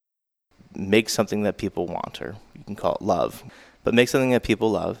make something that people want, or you can call it love, but make something that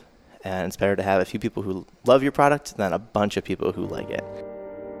people love. And it's better to have a few people who love your product than a bunch of people who like it.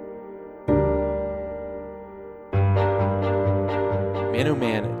 Man, oh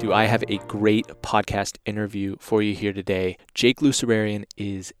man, do I have a great podcast interview for you here today. Jake Lucirarian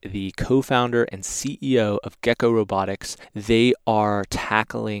is the co-founder and CEO of Gecko Robotics. They are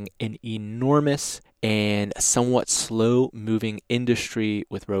tackling an enormous and somewhat slow-moving industry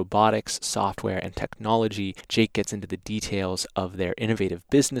with robotics, software, and technology. Jake gets into the details of their innovative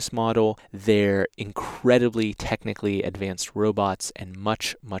business model, their incredibly technically advanced robots, and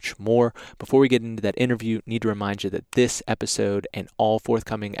much, much more. Before we get into that interview, need to remind you that this episode and all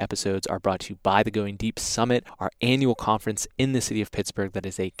forthcoming episodes are brought to you by the Going Deep Summit, our annual conference in the city of Pittsburgh that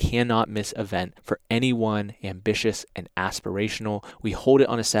is a cannot-miss event for anyone ambitious and aspirational. We hold it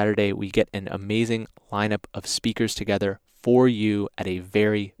on a Saturday. We get an amazing lineup of speakers together for you at a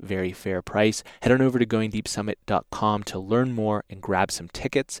very, very fair price. Head on over to goingdeepsummit.com to learn more and grab some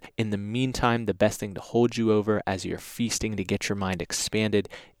tickets. In the meantime, the best thing to hold you over as you're feasting to get your mind expanded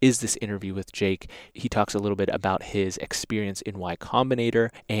is this interview with Jake. He talks a little bit about his experience in Y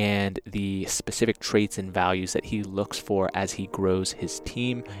Combinator and the specific traits and values that he looks for as he grows his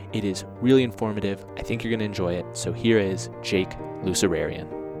team. It is really informative. I think you're going to enjoy it. So here is Jake Lucirarian.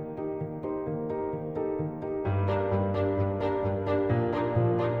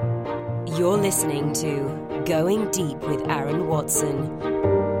 You're listening to Going Deep with Aaron Watson.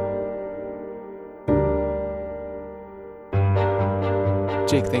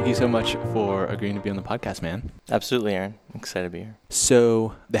 Jake, thank you so much for agreeing to be on the podcast, man. Absolutely, Aaron. I'm excited to be here.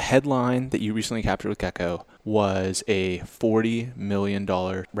 So the headline that you recently captured with Gecko was a $40 million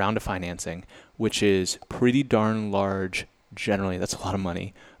round of financing, which is pretty darn large. Generally, that's a lot of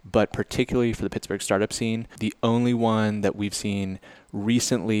money, but particularly for the Pittsburgh startup scene, the only one that we've seen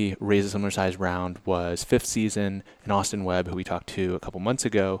recently raise a similar size round was Fifth Season and Austin Webb, who we talked to a couple months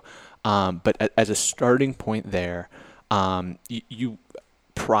ago. But as a starting point there, you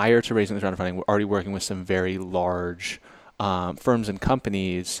prior to raising this round of funding, were already working with some very large firms and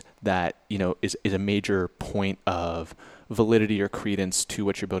companies that, you know, is a major point of validity or credence to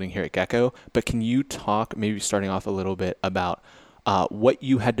what you're building here at Gecko. But can you talk, maybe starting off a little bit, about what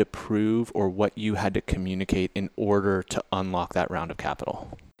you had to prove or what you had to communicate in order to unlock that round of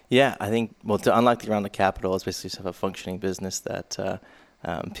capital? Yeah, I think, well, to unlock the round of capital is basically to have a functioning business that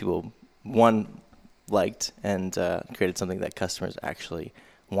people, liked and created something that customers actually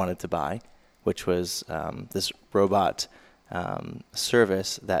wanted to buy, which was this robot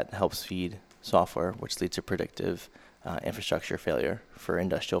service that helps feed software, which leads to predictive infrastructure failure for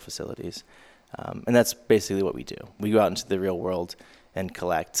industrial facilities. And that's basically what we do. We go out into the real world and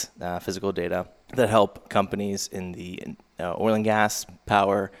collect physical data that help companies in the oil and gas,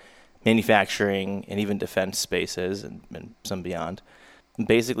 power, manufacturing, and even defense spaces and some beyond,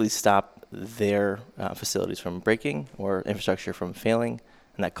 basically stop their facilities from breaking or infrastructure from failing,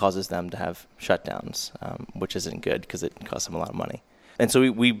 and that causes them to have shutdowns, which isn't good because it costs them a lot of money. And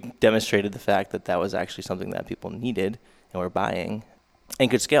so we demonstrated the fact that that was actually something that people needed and were buying and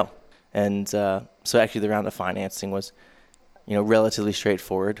could scale. And so actually the round of financing was, relatively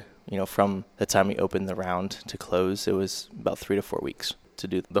straightforward. From the time we opened the round to close, it was about 3 to 4 weeks to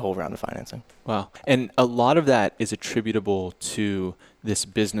do the whole round of financing. Wow. And a lot of that is attributable to this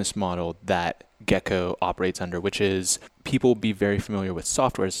business model that Gecko operates under, which is people be very familiar with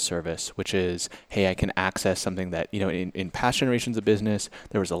software as a service, which is, hey, I can access something that, in past generations of business,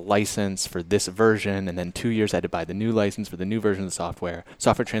 there was a license for this version, and then 2 years I had to buy the new license for the new version of the software.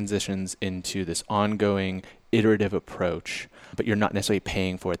 Software transitions into this ongoing iterative approach, but you're not necessarily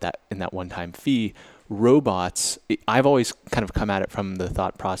paying for it in that one-time fee. Robots, I've always kind of come at it from the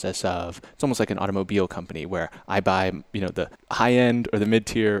thought process of it's almost like an automobile company where I buy, the high end or the mid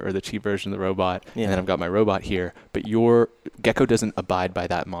tier or the cheap version of the robot, and then I've got my robot here. But your Gecko doesn't abide by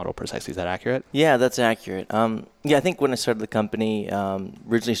that model precisely. Is that accurate? Yeah, that's accurate. I think when I started the company,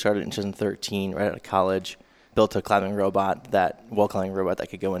 originally started in 2013, right out of college, built a climbing robot, wall climbing robot that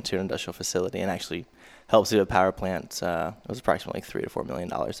could go into an industrial facility and actually help save a power plant. It was approximately $3 to $4 million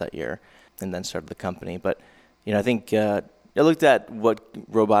that year. And then started the company. But, I think I looked at what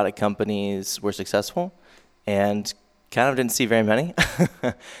robotic companies were successful and kind of didn't see very many.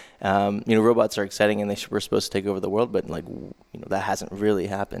 Robots are exciting and they were supposed to take over the world, but that hasn't really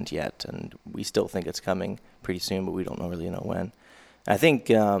happened yet. And we still think it's coming pretty soon, but we don't really know when. I think,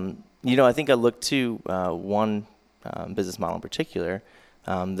 I think I looked to one business model in particular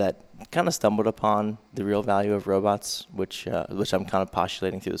that kind of stumbled upon the real value of robots, which I'm kind of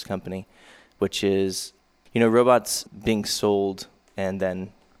postulating through this company, which is, robots being sold and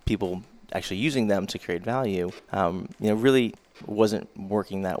then people actually using them to create value, really wasn't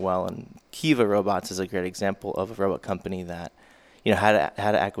working that well. And Kiva Robots is a great example of a robot company that, had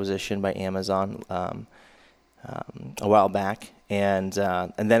an acquisition by Amazon a while back, and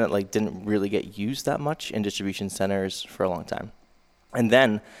then it didn't really get used that much in distribution centers for a long time. And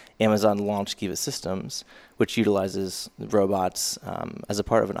then Amazon launched Kiva Systems, which utilizes robots as a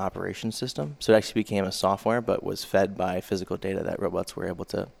part of an operations system. So it actually became a software, but was fed by physical data that robots were able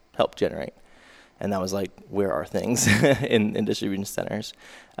to help generate. And that was where are things in distribution centers?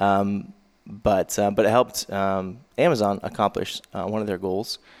 But it helped Amazon accomplish one of their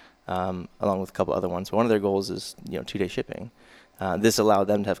goals, along with a couple other ones. But one of their goals is 2-day shipping. This allowed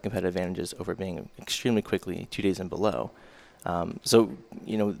them to have competitive advantages over being extremely quickly 2 days and below. So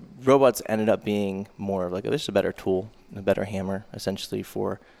robots ended up being more of just a better tool, a better hammer, essentially,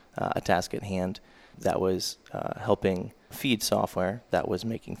 for a task at hand that was helping feed software that was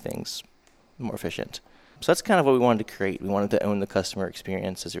making things more efficient. So that's kind of what we wanted to create. We wanted to own the customer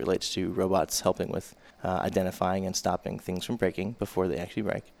experience as it relates to robots helping with identifying and stopping things from breaking before they actually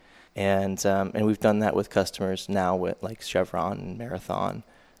break. And we've done that with customers now with Chevron, Marathon,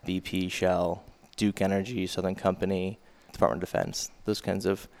 BP, Shell, Duke Energy, Southern Company, Department of Defense, those kinds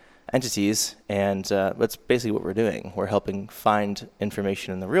of entities. And that's basically what we're doing. We're helping find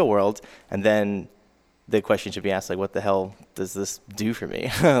information in the real world, and then the question should be asked, what the hell does this do for me?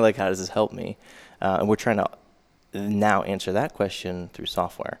 How does this help me? And we're trying to now answer that question through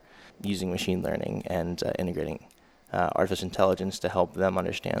software, using machine learning and integrating artificial intelligence to help them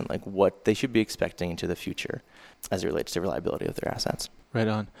understand what they should be expecting into the future as it relates to reliability of their assets. Right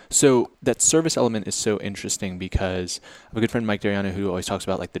on. So that service element is so interesting because I have a good friend, Mike Dariano, who always talks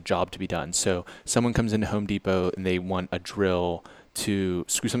about the job to be done. So someone comes into Home Depot and they want a drill to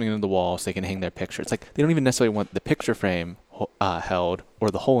screw something into the wall so they can hang their picture. It's they don't even necessarily want the picture frame held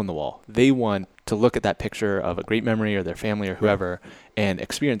or the hole in the wall. They want to look at that picture of a great memory or their family or whoever and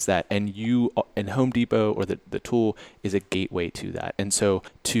experience that. And Home Depot or the tool is a gateway to that. And so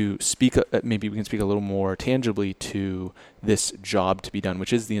to speak, maybe we can speak a little more tangibly to this job to be done,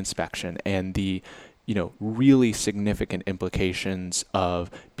 which is the inspection and the really significant implications of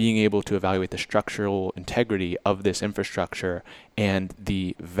being able to evaluate the structural integrity of this infrastructure and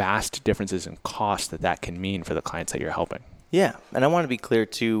the vast differences in cost that can mean for the clients that you're helping. Yeah, and I want to be clear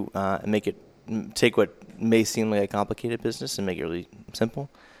too, and take what may seem like a complicated business and make it really simple.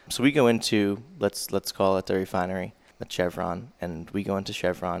 So we go into, let's call it the refinery, the Chevron, and we go into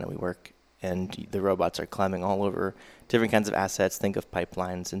Chevron and we work, and the robots are climbing all over different kinds of assets. Think of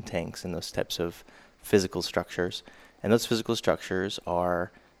pipelines and tanks and those types of physical structures. And those physical structures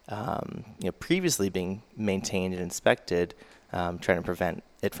are previously being maintained and inspected, trying to prevent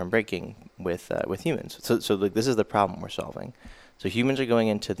it from breaking with humans. So this is the problem we're solving. So humans are going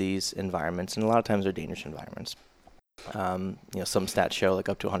into these environments, and a lot of times they're dangerous environments. Some stats show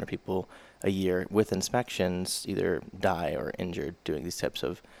up to 100 people a year with inspections either die or injured doing these types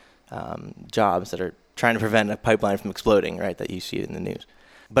of jobs that are trying to prevent a pipeline from exploding, right, that you see in the news.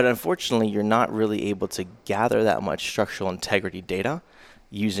 But unfortunately, you're not really able to gather that much structural integrity data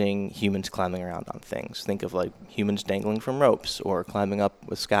using humans climbing around on things. Think of humans dangling from ropes or climbing up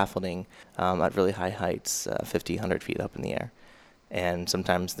with scaffolding at really high heights, 50, 100 feet up in the air. And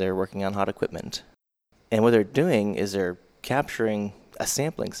sometimes they're working on hot equipment. And what they're doing is they're capturing a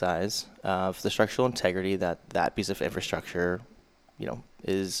sampling size of the structural integrity that piece of infrastructure,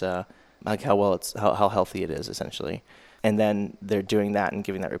 is how healthy it is, essentially. And then they're doing that and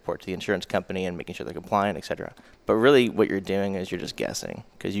giving that report to the insurance company and making sure they're compliant, et cetera. But really what you're doing is you're just guessing,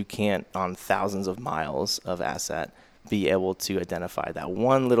 because you can't, on thousands of miles of asset, be able to identify that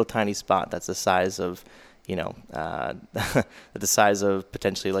one little tiny spot that's the size of, the size of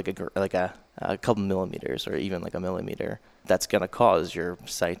potentially a couple millimeters or even a millimeter. That's going to cause your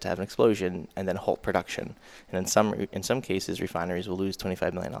site to have an explosion and then halt production. And in some cases, refineries will lose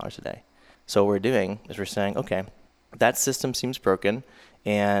 $25 million a day. So what we're doing is we're saying, okay, that system seems broken,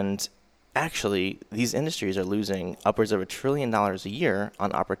 and actually these industries are losing upwards of $1 trillion a year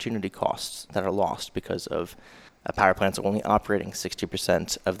on opportunity costs that are lost because of power plants are only operating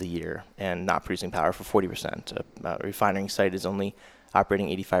 60% of the year and not producing power for 40%. A refining site is only operating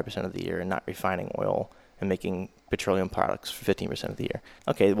 85% of the year and not refining oil and making petroleum products for 15% of the year.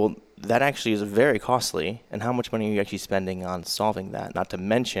 Okay, well, that actually is very costly, and how much money are you actually spending on solving that? Not to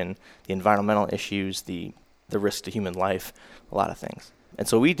mention the environmental issues, the risk to human life, a lot of things. And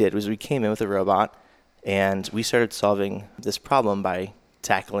so what we did was we came in with a robot, and we started solving this problem by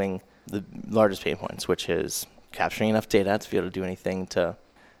tackling the largest pain points, which is capturing enough data to be able to do anything to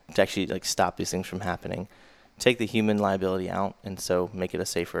actually stop these things from happening, take the human liability out, and so make it a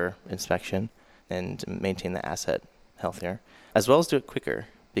safer inspection and maintain the asset healthier, as well as do it quicker,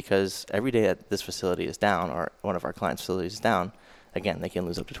 because every day that this facility is down, or one of our clients' facilities is down, again, they can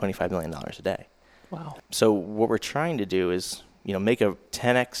lose up to $25 million a day. Wow. So what we're trying to do is, make a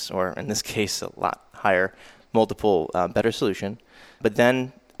 10x, or in this case, a lot higher, multiple better solution, but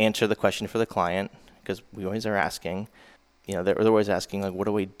then answer the question for the client, because we always are asking, they're always asking, like, what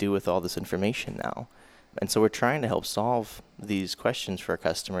do we do with all this information now? And so we're trying to help solve these questions for our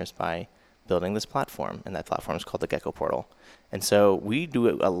customers by building this platform, and that platform is called the Gecko Portal. And so we do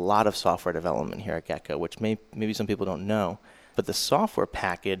a lot of software development here at Gecko, which maybe some people don't know, but the software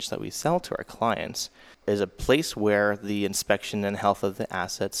package that we sell to our clients is a place where the inspection and health of the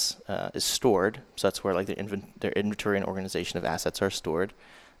assets is stored. So that's where like their inventory and organization of assets are stored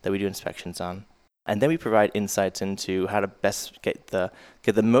that we do inspections on. And then we provide insights into how to best get the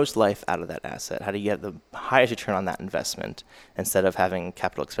most life out of that asset. How do you get the highest return on that investment instead of having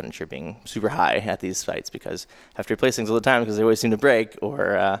capital expenditure being super high at these sites, because I have to replace things all the time because they always seem to break,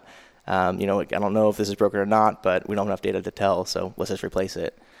 or I don't know if this is broken or not, but we don't have enough data to tell, so let's just replace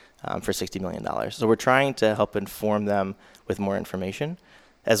it for $60 million. So we're trying to help inform them with more information,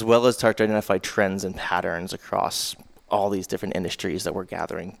 as well as start to identify trends and patterns across all these different industries that we're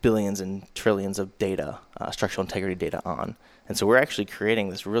gathering billions and trillions of data, structural integrity data on. And so we're actually creating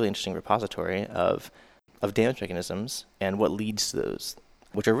this really interesting repository of damage mechanisms and what leads to those,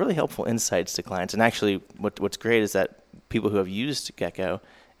 which are really helpful insights to clients. And actually what's great is that people who have used Gecko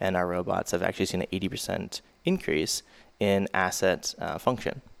and our robots have actually seen an 80% increase in asset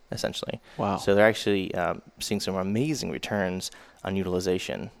function, essentially. Wow. So they're actually seeing some amazing returns on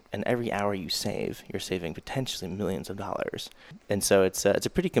utilization. And every hour you save, you're saving potentially millions of dollars. And so it's a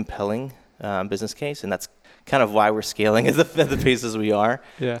pretty compelling business case, and that's kind of why we're scaling at the pace as we are.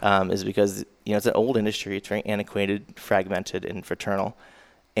 Yeah. Is because it's an old industry, it's very antiquated, fragmented, and fraternal,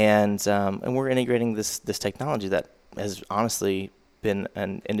 and we're integrating this technology that has honestly been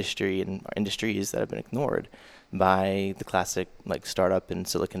an industry and industries that have been ignored by the classic like startup in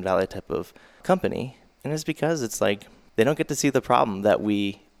Silicon Valley type of company, and it's because it's like they don't get to see the problem that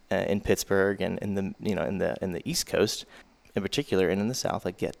we in Pittsburgh and in the East Coast in particular and in the South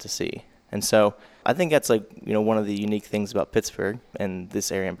get to see. And so I think that's one of the unique things about Pittsburgh and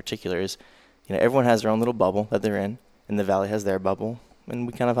this area in particular is everyone has their own little bubble that they're in, and the Valley has their bubble, and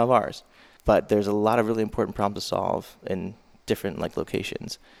we kind of have ours. But there's a lot of really important problems to solve in different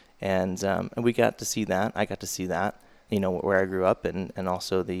locations, and we got to see that. I got to see that, where I grew up, and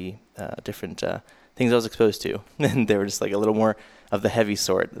also the different things I was exposed to, and they were just a little more of the heavy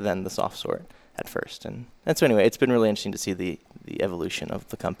sort than the soft sort at first. And so anyway, it's been really interesting to see the evolution of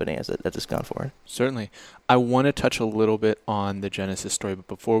the company as it's gone forward. Certainly. I want to touch a little bit on the Genesis story, but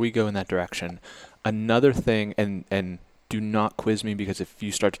before we go in that direction, another thing, and do not quiz me, because if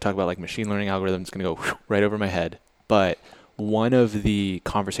you start to talk about machine learning algorithms, it's going to go right over my head. But one of the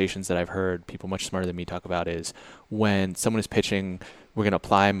conversations that I've heard people much smarter than me talk about is when someone is pitching, we're going to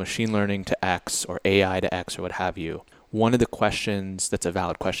apply machine learning to X or AI to X or what have you. One of the questions that's a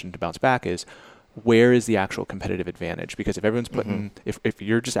valid question to bounce back is, where is the actual competitive advantage? Because if everyone's putting, if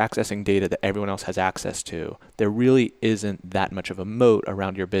you're just accessing data that everyone else has access to, there really isn't that much of a moat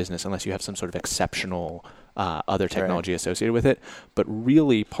around your business unless you have some sort of exceptional other technology associated with it. But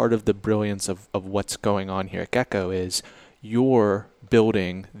really part of the brilliance of what's going on here at Gecko is you're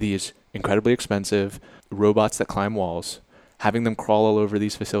building these incredibly expensive robots that climb walls, having them crawl all over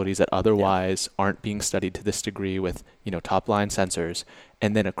these facilities that otherwise aren't being studied to this degree with, top line sensors,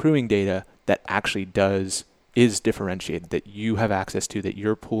 and then accruing data that actually is differentiated, that you have access to, that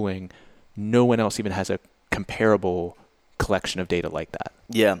you're pooling. No one else even has a comparable collection of data like that.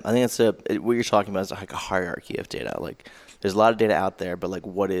 Yeah, I think what you're talking about is a hierarchy of data. There's a lot of data out there, but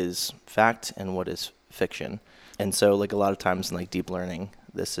what is fact and what is fiction? And so a lot of times in deep learning,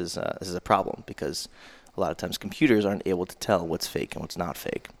 this is a problem, because a lot of times computers aren't able to tell what's fake and what's not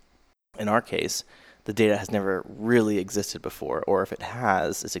fake. In our case, the data has never really existed before, or if it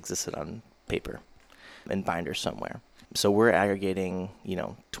has, it's existed on paper in binders somewhere. So we're aggregating,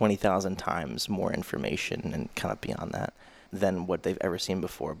 20,000 times more information and kind of beyond that than what they've ever seen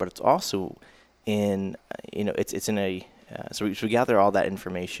before. But it's also in, it's in a, so we gather all that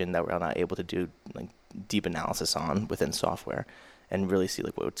information that we're not able to do deep analysis on within software and really see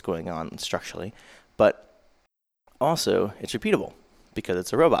what's going on structurally. But also, it's repeatable because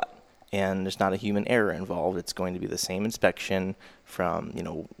it's a robot and there's not a human error involved. It's going to be the same inspection from,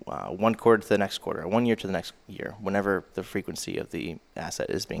 one quarter to the next quarter, 1 year to the next year, whenever the frequency of the asset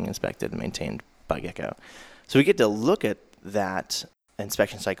is being inspected and maintained by Gecko. So we get to look at that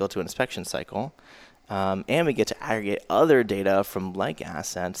inspection cycle to inspection cycle and we get to aggregate other data from like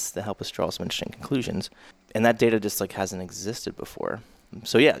assets that help us draw some interesting conclusions. And that data just like hasn't existed before.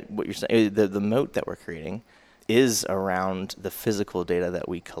 So yeah, what you're saying, the moat that we're creating is around the physical data that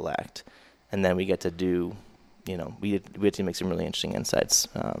we collect, and then we get to do, we get to make some really interesting insights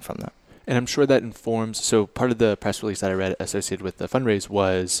from that. And I'm sure that informs, so part of the press release that I read associated with the fundraise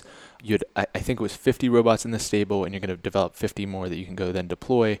was I think it was 50 robots in the stable, and you're going to develop 50 more that you can go then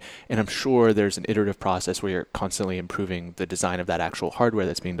deploy. And I'm sure there's an iterative process where you're constantly improving the design of that actual hardware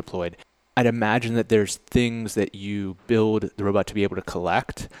that's being deployed. I'd imagine that there's things that you build the robot to be able to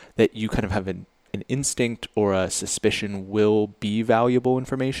collect that you kind of have an instinct or a suspicion will be valuable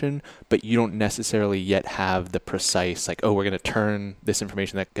information, but you don't necessarily yet have the precise, like, oh, we're going to turn this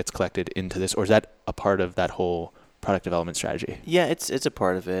information that gets collected into this, or is that a part of that whole product development strategy? Yeah, it's a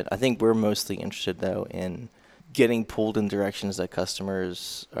part of it. I think we're mostly interested, though, in getting pulled in directions that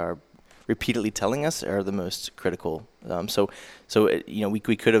customers are repeatedly telling us are the most critical.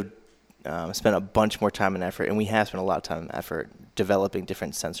 We could have spent a bunch more time and effort, and we have spent a lot of time and effort developing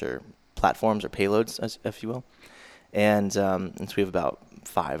different sensor platforms or payloads, if you will. And so we have about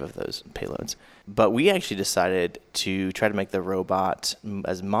 5 of those payloads. But we actually decided to try to make the robot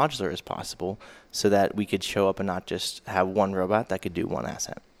as modular as possible so that we could show up and not just have one robot that could do one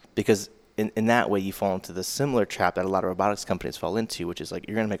asset. Because in that way, you fall into the similar trap that a lot of robotics companies fall into, which is like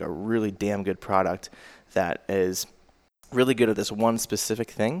you're going to make a really damn good product that is really good at this one specific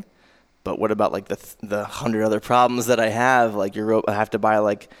thing. But what about like the 100 other problems that I have? Like I have to buy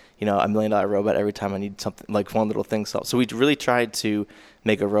like, $1 million robot every time I need something, like one little thing solved. So we really tried to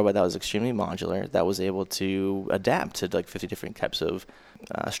make a robot that was extremely modular, that was able to adapt to like 50 different types of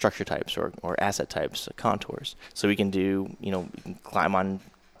structure types or asset types, contours. So we can do, we can climb on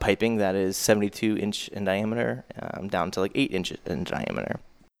piping that is 72 inch in diameter down to like 8 inches in diameter.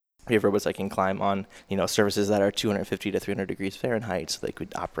 We have robots that can climb on, surfaces that are 250 to 300 degrees Fahrenheit, so they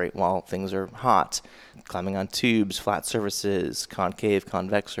could operate while things are hot. Climbing on tubes, flat surfaces, concave,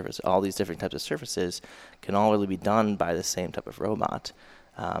 convex surfaces, all these different types of surfaces can all really be done by the same type of robot,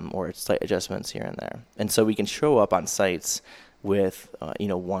 or slight adjustments here and there. And so we can show up on sites with,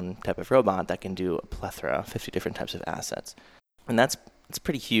 one type of robot that can do a plethora, 50 different types of assets. And it's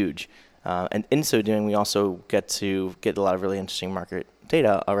pretty huge. And in so doing, we also get a lot of really interesting market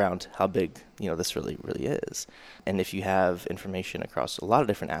data around how big this really is. And if you have information across a lot of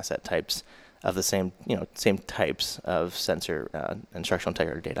different asset types of the same types of sensor and structural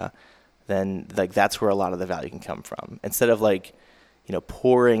integrity data, then like that's where a lot of the value can come from. Instead of like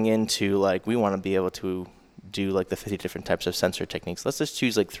pouring into like we want to be able to do like the 50 different types of sensor techniques, let's just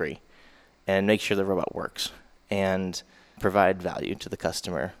choose like 3 and make sure the robot works and provide value to the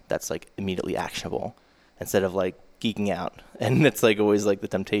customer that's like immediately actionable, instead of like geeking out. And it's like always like the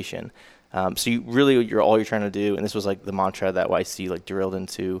temptation. So all you're trying to do, and this was like the mantra that YC like drilled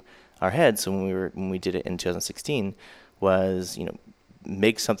into our heads when we did it in 2016, was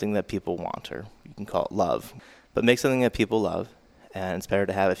make something that people want, or you can call it love, but make something that people love. And it's better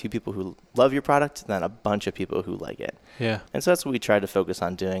to have a few people who love your product than a bunch of people who like it. Yeah. And so that's what we tried to focus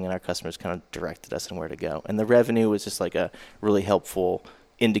on doing, and our customers kind of directed us in where to go. And the revenue was just like a really helpful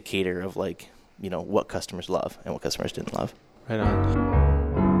indicator of like, what customers love and what customers didn't love. Right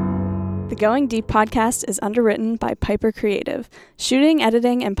on. The Going Deep podcast is underwritten by Piper Creative. Shooting,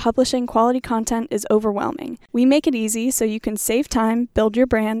 editing, and publishing quality content is overwhelming. We make it easy so you can save time, build your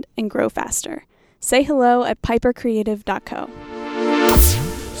brand, and grow faster. Say hello at pipercreative.co.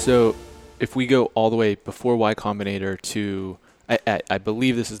 So if we go all the way before Y Combinator to, I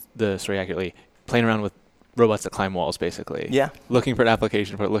believe this is the story accurately, playing around with robots that climb walls, basically. Yeah. Looking for an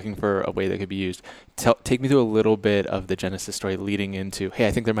application for it, looking for a way that could be used. Take me through a little bit of the genesis story leading into, hey,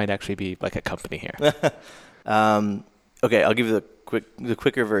 I think there might actually be like a company here. Okay, I'll give you the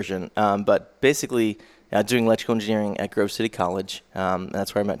quicker version. But basically, doing electrical engineering at Grove City College.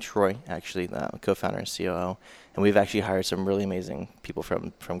 That's where I met Troy, actually, the co-founder and COO. And we've actually hired some really amazing people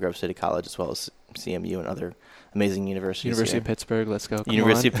from Grove City College, as well as CMU and other amazing universities. University of Pittsburgh, let's go.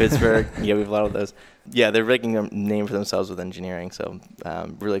 University of Pittsburgh. Yeah, we have a lot of those. Yeah, they're making a name for themselves with engineering, so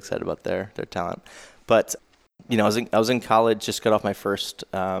really excited about their talent. But I was in college, just got off my first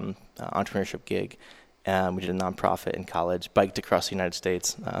entrepreneurship gig. We did a nonprofit in college, biked across the United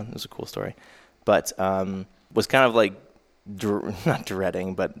States. It was a cool story, but was kind of like not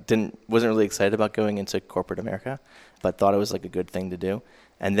dreading, but wasn't really excited about going into corporate America, but thought it was like a good thing to do.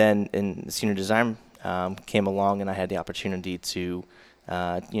 And then in senior design came along, and I had the opportunity to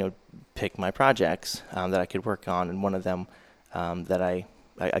pick my projects that I could work on, and one of them that I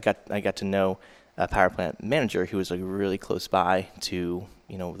got to know power plant manager who was like really close by to,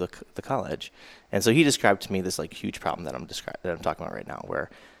 you know, the college. And so he described to me this like huge problem that I'm talking about right now, where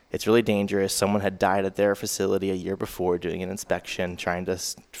it's really dangerous. Someone had died at their facility a year before doing an inspection, trying to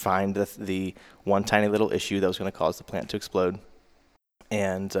find the one tiny little issue that was going to cause the plant to explode,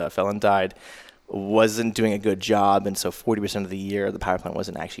 and fell and died. Wasn't doing a good job, and so 40% of the year the power plant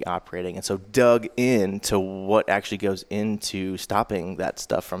wasn't actually operating, and so dug into what actually goes into stopping that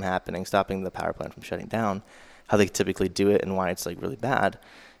stuff from happening, stopping the power plant from shutting down, how they typically do it, and why it's like really bad.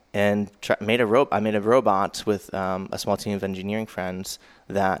 And I made a robot with a small team of engineering friends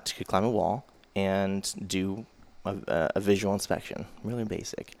that could climb a wall and do a visual inspection, really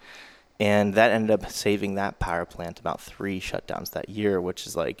basic. And that ended up saving that power plant about 3 shutdowns that year, which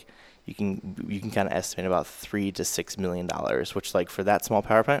is like, you can kind of estimate about $3 to $6 million, which like for that small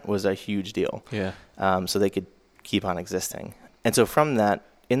power plant was a huge deal. Yeah. So they could keep on existing. And so from that,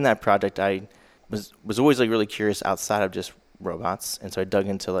 in that project, I was always like really curious outside of just robots. And so I dug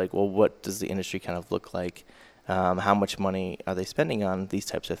into like, well, what does the industry kind of look like? How much money are they spending on these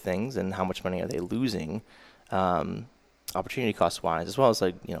types of things, and how much money are they losing, opportunity cost wise, as well as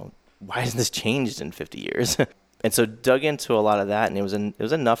like, you know, why hasn't this changed in 50 years? And so dug into a lot of that, and it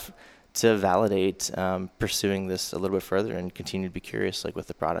was enough to validate pursuing this a little bit further and continue to be curious like with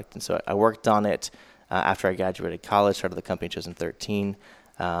the product. And so I worked on it after I graduated college, started the company in 2013,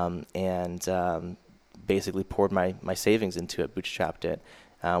 and basically poured my savings into it, bootstrapped it,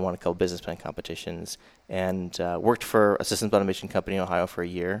 won a couple business plan competitions, and worked for a systems automation company in Ohio for a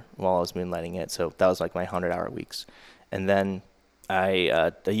year while I was moonlighting it. So that was like my 100-hour weeks. And then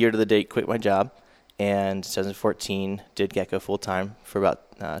I, a year to the date, quit my job. And 2014 did Gecko full time for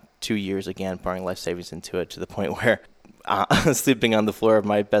about 2 years, again, pouring life savings into it to the point where I was sleeping on the floor of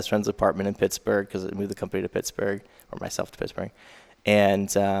my best friend's apartment in Pittsburgh, because I moved the company to Pittsburgh, or myself to Pittsburgh, and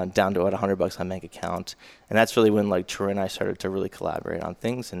down to about $100 on bank account. And that's really when like Troy and I started to really collaborate on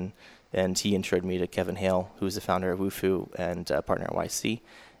things. And he introduced me to Kevin Hale, who's the founder of Wufoo and partner at YC.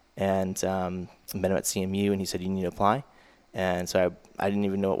 And met him at CMU, and he said, you need to apply. And so I didn't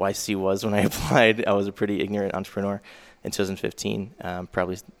even know what YC was when I applied. I was a pretty ignorant entrepreneur in 2015,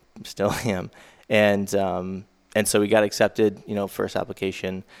 probably still am. And so we got accepted, you know, first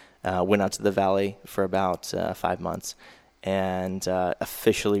application, went out to the Valley for about 5 months, and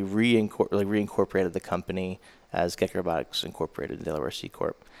officially reincorporated the company as Gecko Robotics Incorporated in Delaware C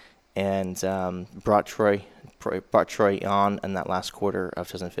Corp. And brought Troy on in that last quarter of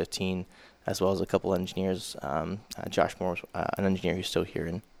 2015, as well as a couple engineers. Josh Moore, an engineer who's still here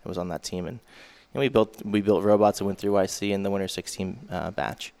and was on that team. And we built robots and went through YC in the Winter 16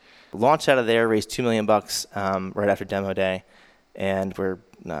 batch. Launched out of there, raised $2 million right after demo day, and we're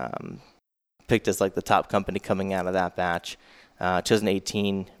picked as like the top company coming out of that batch.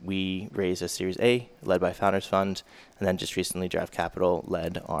 2018, we raised a Series A led by Founders Fund, and then just recently Drive Capital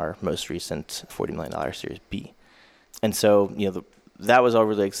led our most recent $40 million Series B. And so, you know, that was all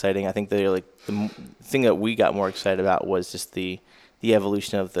really exciting. I think the thing that we got more excited about was just the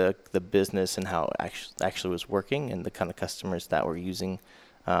evolution of the business and how it actually was working, and the kind of customers that were using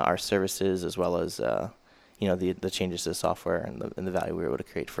our services, as well as you know, the changes to the software and the value we were able to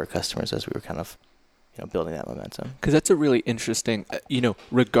create for our customers as we were kind of, you know, building that momentum. Because that's a really interesting, you know,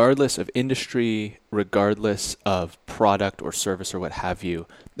 regardless of industry, regardless of product or service or what have you,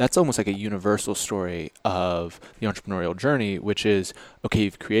 that's almost like a universal story of the entrepreneurial journey, which is, okay,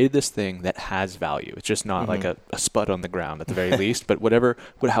 you've created this thing that has value. It's just not like a spud on the ground at the very least, but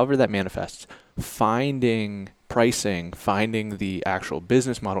however that manifests, finding pricing, finding the actual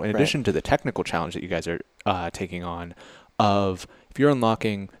business model, in addition to the technical challenge that you guys are taking on, of if you're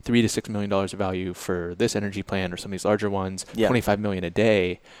unlocking $3 to $6 million of value for this energy plan or some of these larger ones, $25 million a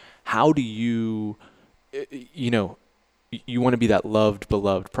day, how do you, you know, you want to be that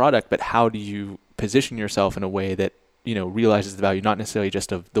beloved product, but how do you position yourself in a way that, you know, realizes the value, not necessarily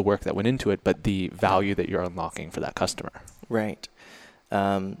just of the work that went into it, but the value that you're unlocking for that customer? Right.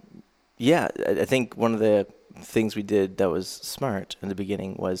 Yeah, I think one of the things we did that was smart in the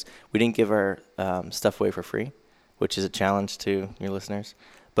beginning was we didn't give our stuff away for free, which is a challenge to your listeners.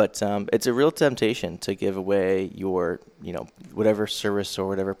 But it's a real temptation to give away your, you know, whatever service or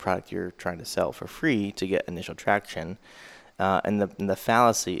whatever product you're trying to sell for free to get initial traction. And the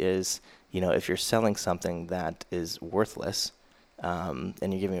fallacy is, you know, if you're selling something that is worthless and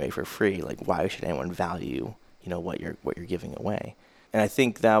you're giving it away for free, like, why should anyone value, you know, what you're giving away? And I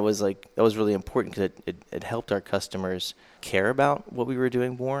think that was really important, because it helped our customers care about what we were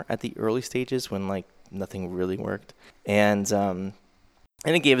doing more at the early stages when like nothing really worked. And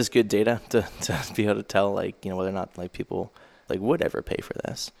it gave us good data to be able to tell, like, you know, whether or not like people like would ever pay for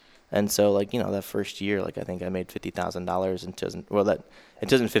this. And so like, that first year, like I think I made $50,000 in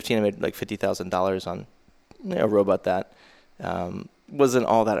 2015, I made like $50,000 on a robot that wasn't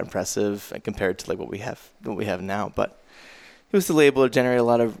all that impressive compared to like what we have now, but it was still able to generate a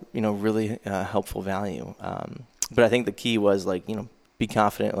lot of, really helpful value. But I think the key was like, be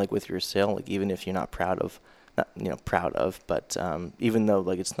confident like with your sale, like even if you're not proud of, but even though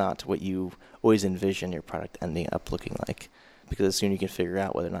like it's not what you always envision your product ending up looking like. Because the sooner you can figure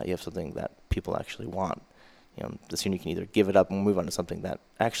out whether or not you have something that people actually want, the sooner you can either give it up and move on to something that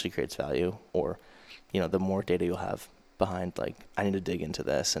actually creates value, or, the more data you'll have behind, like, I need to dig into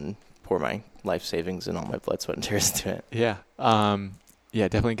this and pour my life savings and all my blood, sweat, and tears into it. Yeah.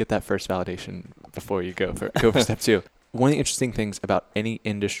 Definitely get that first validation before you go for step two. One of the interesting things about any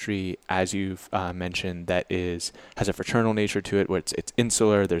industry, as you've mentioned, that has a fraternal nature to it, where it's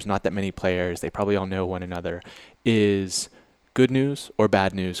insular, there's not that many players, they probably all know one another, is good news or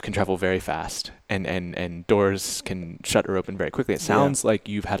bad news can travel very fast, and doors can shut or open very quickly. It sounds like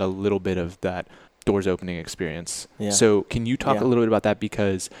you've had a little bit of that doors opening experience. Yeah. So can you talk a little bit about that?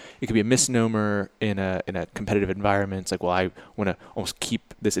 Because it could be a misnomer in a competitive environment. It's like, well, I want to almost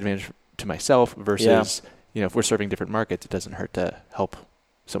keep this advantage to myself versus, if we're serving different markets, it doesn't hurt to help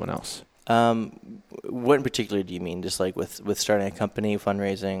someone else. What in particular do you mean? Just like with starting a company,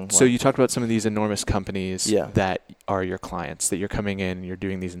 fundraising? So you talked about some of these enormous companies that are your clients, that you're coming in and you're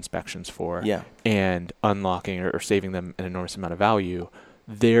doing these inspections for, and unlocking or saving them an enormous amount of value.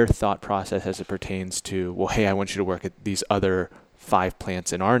 Their thought process as it pertains to, well, hey, I want you to work at these other 5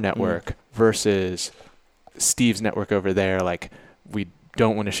 plants in our network versus Steve's network over there. Like, we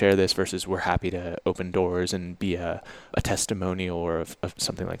don't want to share this versus we're happy to open doors and be a testimonial or of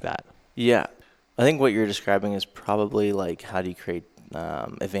something like that. Yeah. I think what you're describing is probably like, how do you create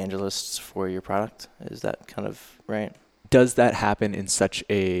evangelists for your product? Is that kind of right? Does that happen in such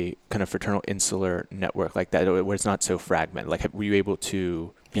a kind of fraternal insular network like that, where it's not so fragmented? Like, were you able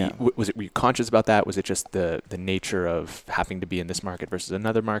to be, were you conscious about that? Was it just the nature of having to be in this market versus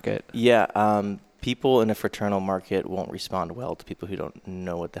another market? Yeah. People in a fraternal market won't respond well to people who don't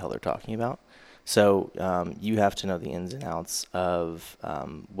know what the hell they're talking about. So you have to know the ins and outs of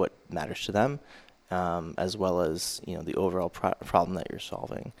what matters to them, as well as, the overall problem that you're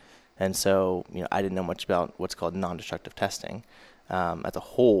solving. And so, I didn't know much about what's called non-destructive testing. That's a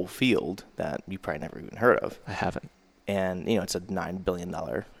whole field that you probably never even heard of. I haven't. And, it's a $9 billion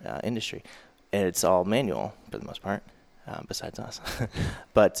industry. And it's all manual for the most part, besides us.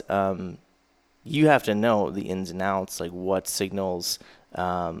 But you have to know the ins and outs, like what signals,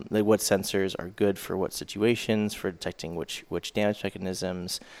 like what sensors are good for what situations, for detecting which damage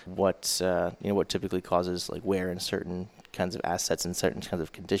mechanisms, what typically causes like wear in certain kinds of assets in certain kinds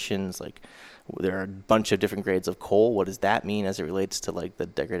of conditions. Like, there are a bunch of different grades of coal. What does that mean as it relates to like the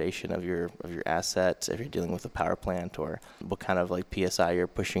degradation of your assets if you're dealing with a power plant, or what kind of like PSI you're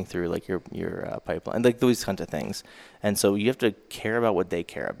pushing through like your pipeline, like those kinds of things. And so you have to care about what they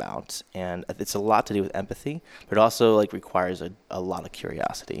care about, and it's a lot to do with empathy, but it also like requires a lot of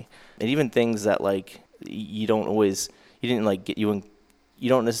curiosity, and even things that like you don't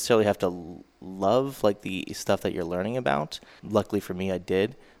necessarily have to love like the stuff that you're learning about. Luckily for me, I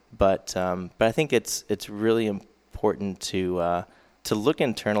did, but I think it's really important to look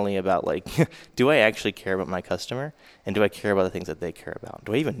internally about like, do I actually care about my customer, and do I care about the things that they care about?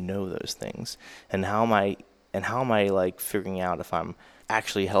 Do I even know those things? And how am I like figuring out if I'm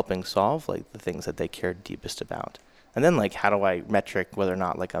actually helping solve like the things that they care deepest about? And then like, how do I metric whether or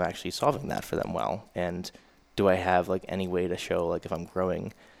not like I'm actually solving that for them well? And do I have like any way to show like if I'm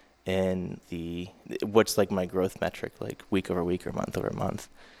growing in what's like my growth metric, like week over week or month over month?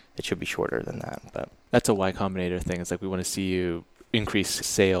 It should be shorter than that, but that's a Y Combinator thing. It's like, we want to see you increase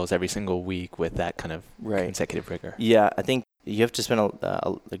sales every single week with that kind of consecutive rigor. Yeah, I think you have to spend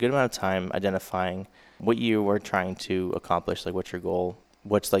a good amount of time identifying what you are trying to accomplish, like what's your goal,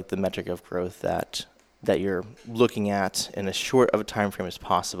 what's like the metric of growth that you're looking at in as short of a time frame as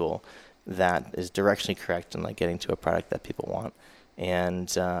possible, that is directionally correct and like getting to a product that people want. And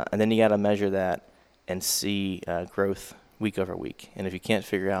then you got to measure that and see growth week over week. And if you can't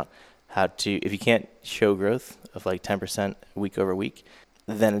figure out if you can't show growth of like 10% week over week,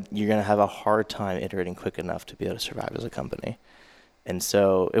 then you're going to have a hard time iterating quick enough to be able to survive as a company. And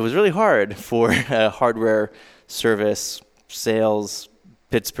so it was really hard for a hardware service sales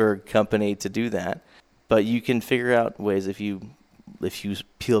Pittsburgh company to do that. But you can figure out ways if you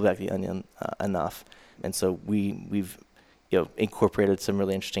peel back the onion enough. And so we've incorporated some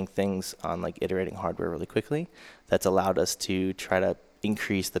really interesting things on like iterating hardware really quickly. That's allowed us to try to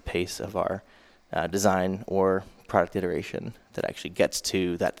increase the pace of our design or product iteration that actually gets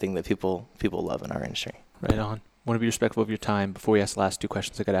to that thing that people love in our industry. Right on. Want to be respectful of your time. Before we ask the last two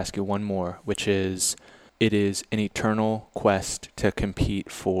questions, I got to ask you one more, which is, it is an eternal quest to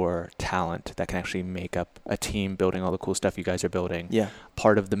compete for talent that can actually make up a team building all the cool stuff you guys are building. Yeah.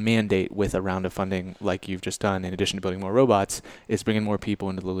 Part of the mandate with a round of funding like you've just done, in addition to building more robots, is bringing more people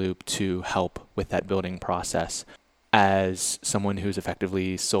into the loop to help with that building process. As someone who's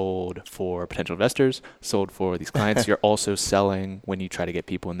effectively sold for potential investors, sold for these clients, you're also selling when you try to get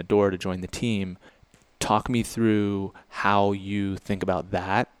people in the door to join the team. Talk me through how you think about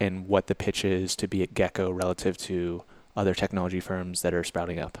that and what the pitch is to be at Gecko relative to other technology firms that are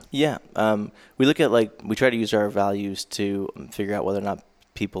sprouting up. Yeah. We look at, we try to use our values to figure out whether or not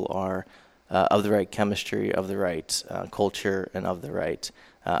people are of the right chemistry, of the right culture, and of the right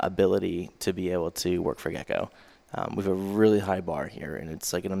ability to be able to work for Gecko. We have a really high bar here, and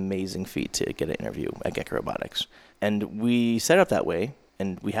it's like an amazing feat to get an interview at Gecko Robotics. And we set up that way.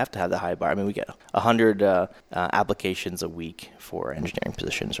 And we have to have the high bar. I mean, we get 100 applications a week for engineering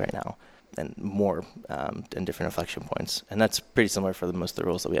positions right now, and more in different inflection points. And that's pretty similar for most of the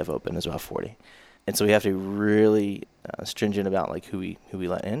roles that we have open, is about 40. And so we have to be really stringent about who we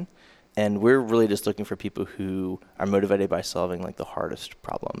let in. And we're really just looking for people who are motivated by solving the hardest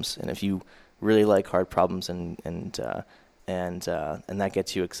problems. And if you really like hard problems and that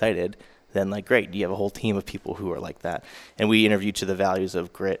gets you excited, then great, you have a whole team of people who are like that. And we interview to the values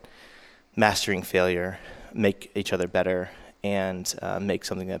of grit, mastering failure, make each other better, and make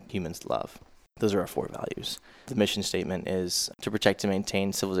something that humans love. Those are our 4 values. The mission statement is to protect and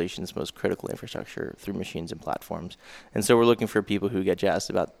maintain civilization's most critical infrastructure through machines and platforms. And so we're looking for people who get jazzed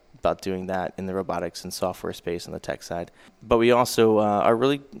about doing that in the robotics and software space on the tech side. But we also are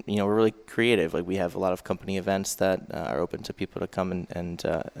really, we're really creative. We have a lot of company events that are open to people to come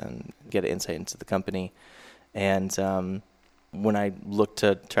and get insight into the company. And when I look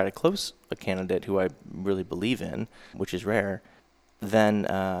to try to close a candidate who I really believe in, which is rare, then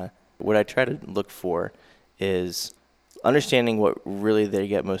what I try to look for is understanding what really they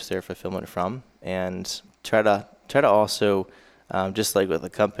get most of their fulfillment from, and try to also, just like with a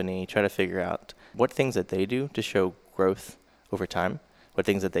company, try to figure out what things that they do to show growth over time, what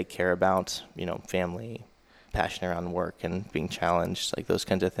things that they care about, family, passion around work and being challenged, those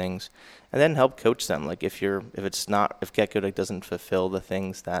kinds of things, and then help coach them. If Gecko doesn't fulfill the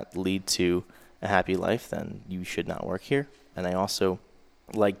things that lead to a happy life, then you should not work here. And I also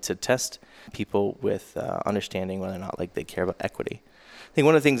like to test people with understanding whether or not they care about equity. I think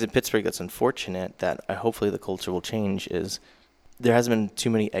one of the things in Pittsburgh that's unfortunate that hopefully the culture will change is there hasn't been too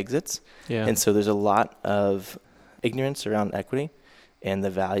many exits. Yeah. And so there's a lot of ignorance around equity and the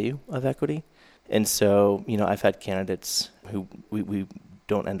value of equity. And so, I've had candidates who we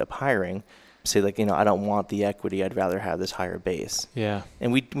don't end up hiring say I don't want the equity. I'd rather have this higher base. Yeah.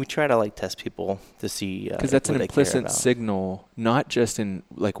 And we try to test people to see because that's an implicit signal, not just in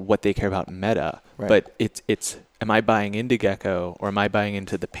what they care about meta, right, but it's am I buying into Gecko or am I buying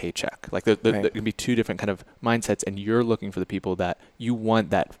into the paycheck? There can be two different kind of mindsets, and you're looking for the people that you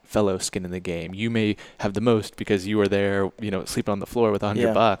want that fellow skin in the game. You may have the most because you are there, sleeping on the floor with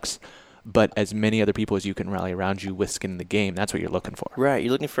 $100. But as many other people as you can rally around you with skin in the game, that's what you're looking for. Right.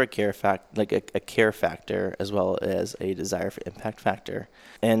 You're looking for a care factor as well as a desire for impact factor.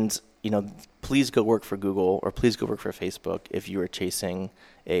 And, please go work for Google or please go work for Facebook if you are chasing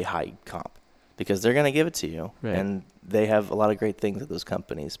a high comp, because they're going to give it to you. Right. And they have a lot of great things at those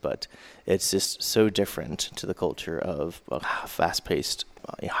companies, but it's just so different to the culture of a fast-paced,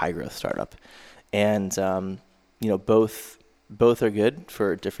 high-growth startup. And, both are good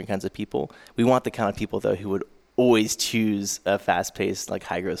for different kinds of people. We want the kind of people, though, who would always choose a fast-paced,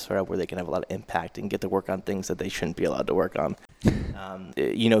 high-growth startup where they can have a lot of impact and get to work on things that they shouldn't be allowed to work on.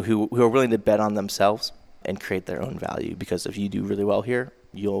 Who are willing to bet on themselves and create their own value. Because if you do really well here,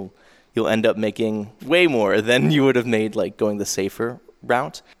 you'll end up making way more than you would have made going the safer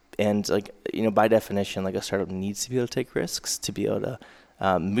route. And by definition, a startup needs to be able to take risks, to be able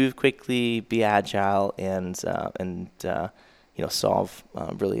to move quickly, be agile, and solve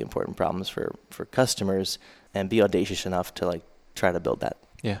really important problems for customers, and be audacious enough to try to build that.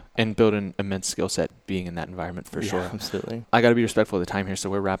 Yeah, and build an immense skill set being in that environment for sure. Absolutely. I got to be respectful of the time here, so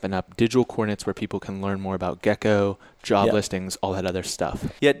we're wrapping up. Digital coordinates where people can learn more about Gecko, job listings, all that other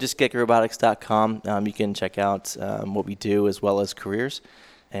stuff. Yeah, just geckorobotics.com. You can check out what we do as well as careers,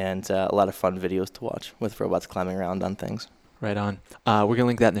 and a lot of fun videos to watch with robots climbing around on things. Right on. We're going to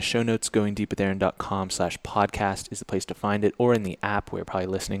link that in the show notes. goingdeepwithaaron.com/podcast is the place to find it, or in the app. We're probably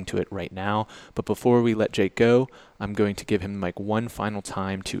listening to it right now. But before we let Jake go, I'm going to give him the mic one final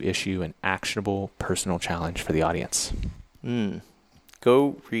time to issue an actionable personal challenge for the audience.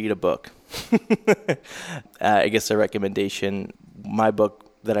 Go read a book. I guess a recommendation. My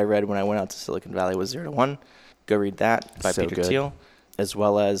book that I read when I went out to Silicon Valley was 0 to 1. Go read that by Peter Thiel, as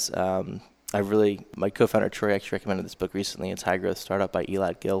well as my co-founder Troy actually recommended this book recently. It's High Growth Startup by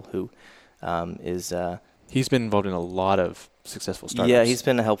Elad Gil, who is... he's been involved in a lot of successful startups. Yeah, he's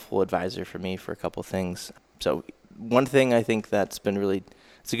been a helpful advisor for me for a couple things. So one thing I think that's been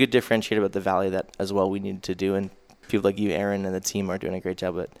it's a good differentiator about the Valley that as well we need to do, and people like you, Aaron, and the team are doing a great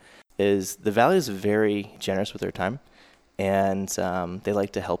job of it, is the Valley is very generous with their time, and they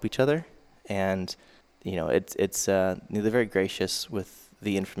like to help each other, and they're very gracious with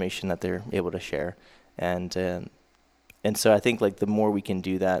the information that they're able to share, and so I think like the more we can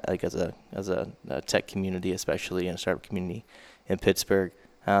do that, like as a tech community, especially in a startup community in Pittsburgh,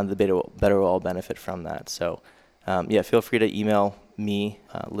 the better we'll all benefit from that. So feel free to email me,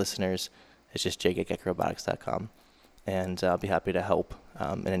 listeners. It's just jake@geckorobotics.com, and I'll be happy to help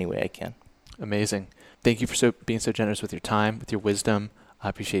in any way I can. Amazing. Thank you for being so generous with your time, with your wisdom. I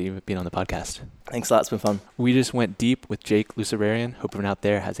appreciate you being on the podcast. Thanks a lot. It's been fun. We just went deep with Jake Lucibarian. Hope everyone out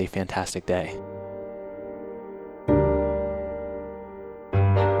there has a fantastic day.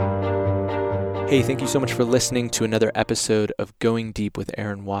 Hey, thank you so much for listening to another episode of Going Deep with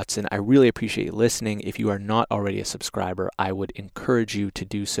Aaron Watson. I really appreciate you listening. If you are not already a subscriber, I would encourage you to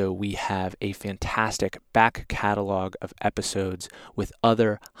do so. We have a fantastic back catalog of episodes with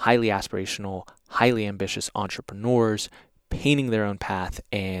other highly aspirational, highly ambitious entrepreneurs, painting their own path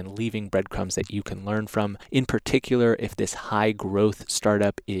and leaving breadcrumbs that you can learn from. In particular, if this high growth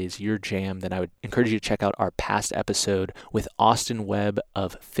startup is your jam, then I would encourage you to check out our past episode with Austin Webb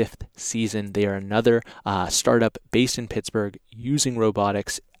of Fifth Season. They are another startup based in Pittsburgh using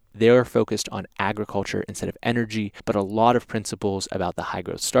robotics. They're focused on agriculture instead of energy, but a lot of principles about the high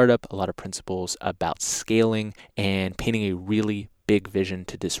growth startup, a lot of principles about scaling and painting a really big vision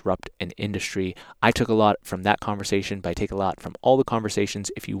to disrupt an industry. I took a lot from that conversation, but I take a lot from all the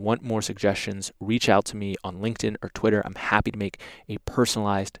conversations. If you want more suggestions, reach out to me on LinkedIn or Twitter. I'm happy to make a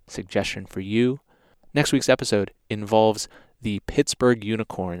personalized suggestion for you. Next week's episode involves the Pittsburgh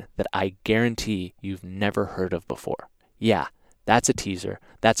unicorn that I guarantee you've never heard of before. Yeah, that's a teaser.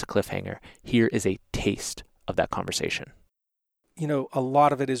 That's a cliffhanger. Here is a taste of that conversation. A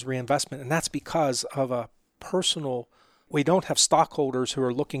lot of it is reinvestment, and that's because of a personal. We don't have stockholders who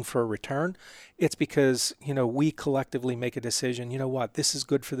are looking for a return. It's because, we collectively make a decision. You know what? This is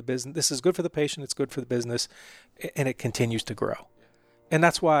good for the business. This is good for the patient. It's good for the business. And it continues to grow. And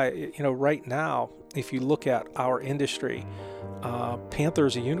that's why, right now, if you look at our industry, Panther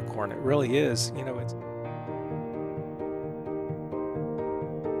is a unicorn. It really is. It's.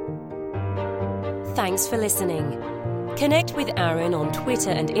 Thanks for listening. Connect with Aaron on Twitter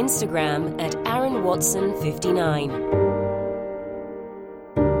and Instagram at AaronWatson59.